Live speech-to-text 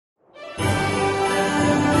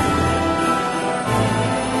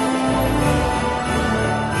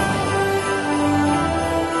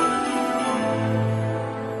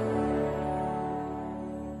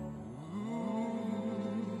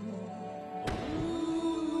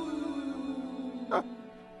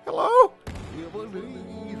Hello?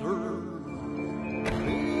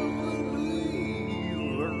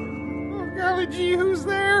 Oh, golly gee, who's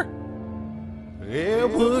there?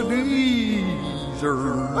 Ebenezer.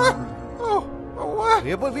 Oh, what?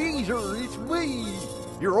 Ebenezer, it's me.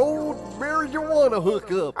 Your old marijuana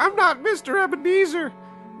hookup. I'm not Mr. Ebenezer.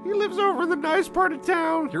 He lives over in the nice part of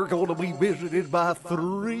town. You're going to be visited by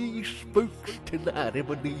 3 spooks tonight,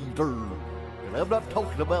 Ebenezer. And I'm not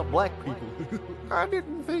talking about black people. I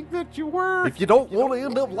didn't think that you were. If you don't want to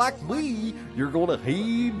end up like me, you're going to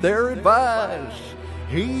heed their advice.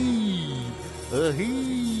 Heed.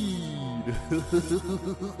 Heed.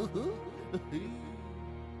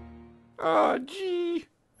 Oh, gee.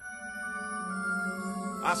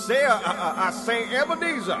 I say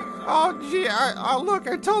Ebenezer. Oh, gee, look,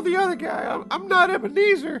 I told the other guy, I'm not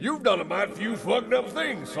Ebenezer. You've done a mighty few fucked up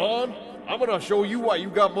things, son. I'm gonna show you why you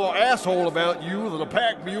got more asshole about you than a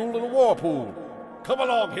pack mule in a war pool. Come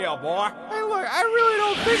along here, boy. Hey, look, I really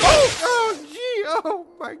don't think... Oh, gee, oh,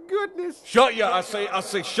 my goodness. Shut your, I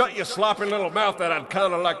say, shut your sloppy little mouth that I'd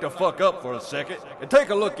kinda like to fuck up for a second and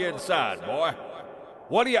take a look inside, boy.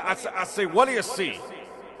 What do you, I say, what do you see?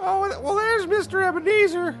 Oh, well, there's Mr.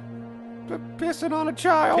 Ebenezer. Pissing on a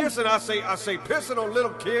child. Pissing, I say pissing on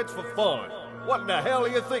little kids for fun. What in the hell are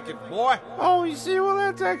you thinking, boy? Oh, you see, well,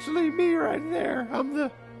 that's actually me right there. I'm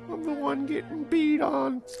the one getting beat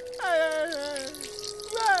on.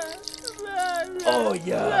 Oh,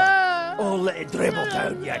 yeah. Oh, let it dribble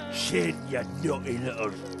down your chin, you naughty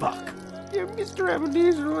little fuck. Yeah, Mr.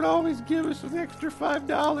 Ebenezer would always give us an extra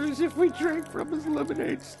 $5 if we drank from his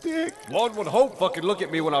lemonade stick. One would hope, fucking look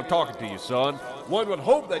at me when I'm talking to you, son. One would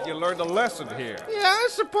hope that you learned a lesson here. Yeah, I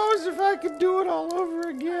suppose if I could do it all over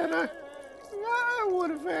again, I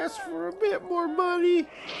would have asked for a bit more money.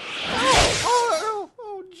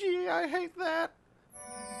 Oh, gee, I hate that.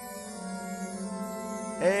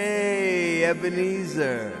 Hey,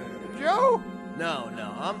 Ebenezer. Joe? No,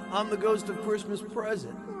 I'm the ghost of Christmas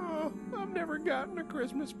present. Oh, I've never gotten a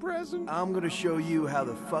Christmas present. I'm gonna show you how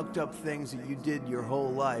the fucked up things that you did your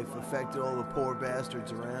whole life affected all the poor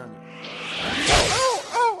bastards around you.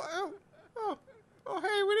 Oh,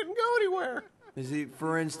 hey, we didn't go anywhere. You see,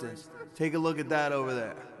 for instance, take a look at that over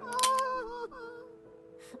there.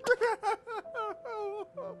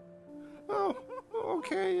 Oh,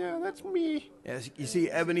 okay, yeah, that's me. Yes, you see,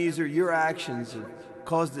 Ebenezer, your actions have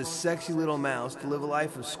caused this sexy little mouse to live a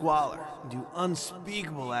life of squalor and do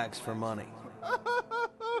unspeakable acts for money.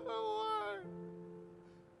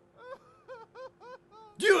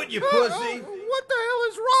 Do it, you pussy! What the hell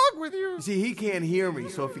is wrong with you? You see, he can't hear me,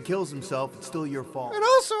 so if he kills himself, it's still your fault. And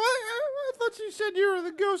also, I thought you said you were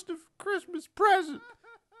the ghost of Christmas present.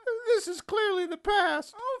 This is clearly the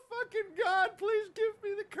past. Oh, fucking God, please give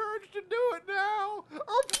me the courage to do it now.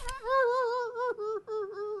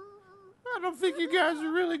 I don't think you guys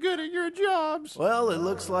are really good at your jobs. Well, it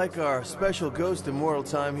looks like our special ghost immortal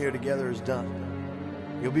time here together is done.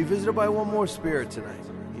 You'll be visited by one more spirit tonight.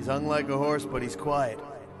 He's hung like a horse, but he's quiet,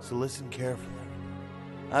 so listen carefully.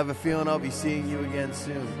 I have a feeling I'll be seeing you again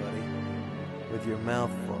soon, buddy, with your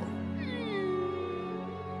mouth full.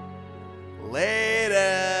 Later!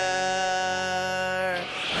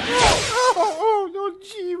 Oh,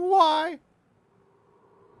 gee, why?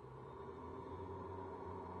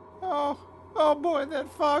 Oh boy, that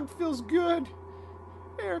fog feels good.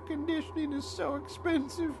 Air conditioning is so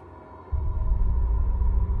expensive.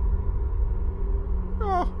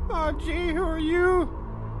 Oh, gee, who are you?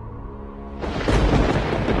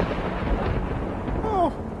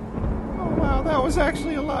 Oh, wow, that was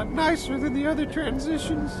actually a lot nicer than the other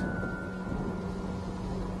transitions.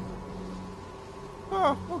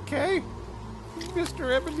 Oh, okay.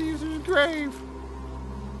 Mr. Ebenezer's grave.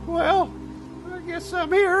 Well, I guess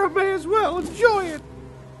I'm here. I may as well enjoy it.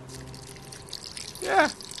 Yeah,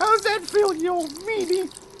 how's that feel, you old meanie?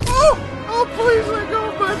 Oh, please let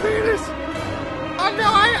go of my penis. Oh, no,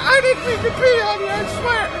 I didn't mean to pee on you, I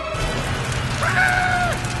swear.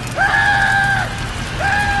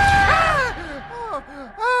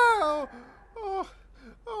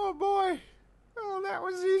 Oh, boy. Oh, that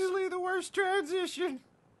was easily the worst transition.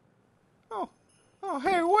 Oh,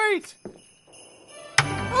 hey, wait.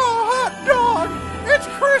 Oh, hot dog! It's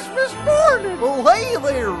Christmas morning! Oh, hey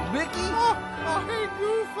there, Mickey. Oh, hey,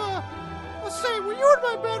 Goof. Say, were you in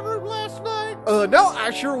my bedroom last night? No,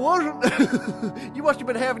 I sure wasn't. You must have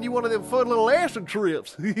been having you one of them fun little acid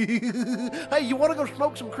trips. Hey, you want to go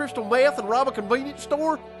smoke some crystal meth and rob a convenience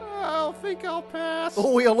store? I think I'll pass.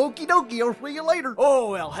 Oh, well, okie dokie. I'll see you later.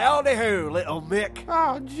 Oh, well, howdy ho, little Mick.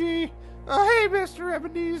 Oh, gee. Hey, Mr.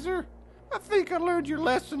 Ebenezer. I think I learned your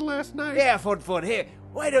lesson last night. Yeah, fun. Here,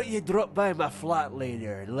 Why don't you drop by my flat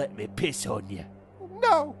later and let me piss on you?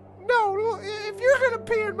 No, if you're gonna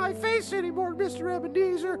pee in my face anymore, Mr.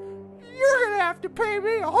 Ebenezer, you're gonna have to pay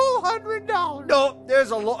me a whole $100. No,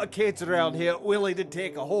 there's a lot of kids around here willing to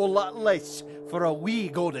take a whole lot less for a wee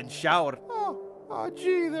golden shower. Oh,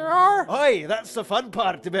 gee, there are. Aye, that's the fun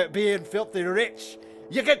part about being filthy rich.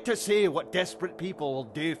 You get to see what desperate people will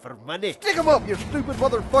do for money. Stick 'em up, you stupid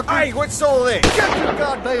motherfucker! Aye, what's all this? Shut your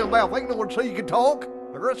goddamn mouth! Ain't no one say you can talk.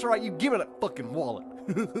 But that's right, you give me that fucking wallet.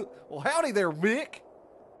 Well, howdy there, Mick.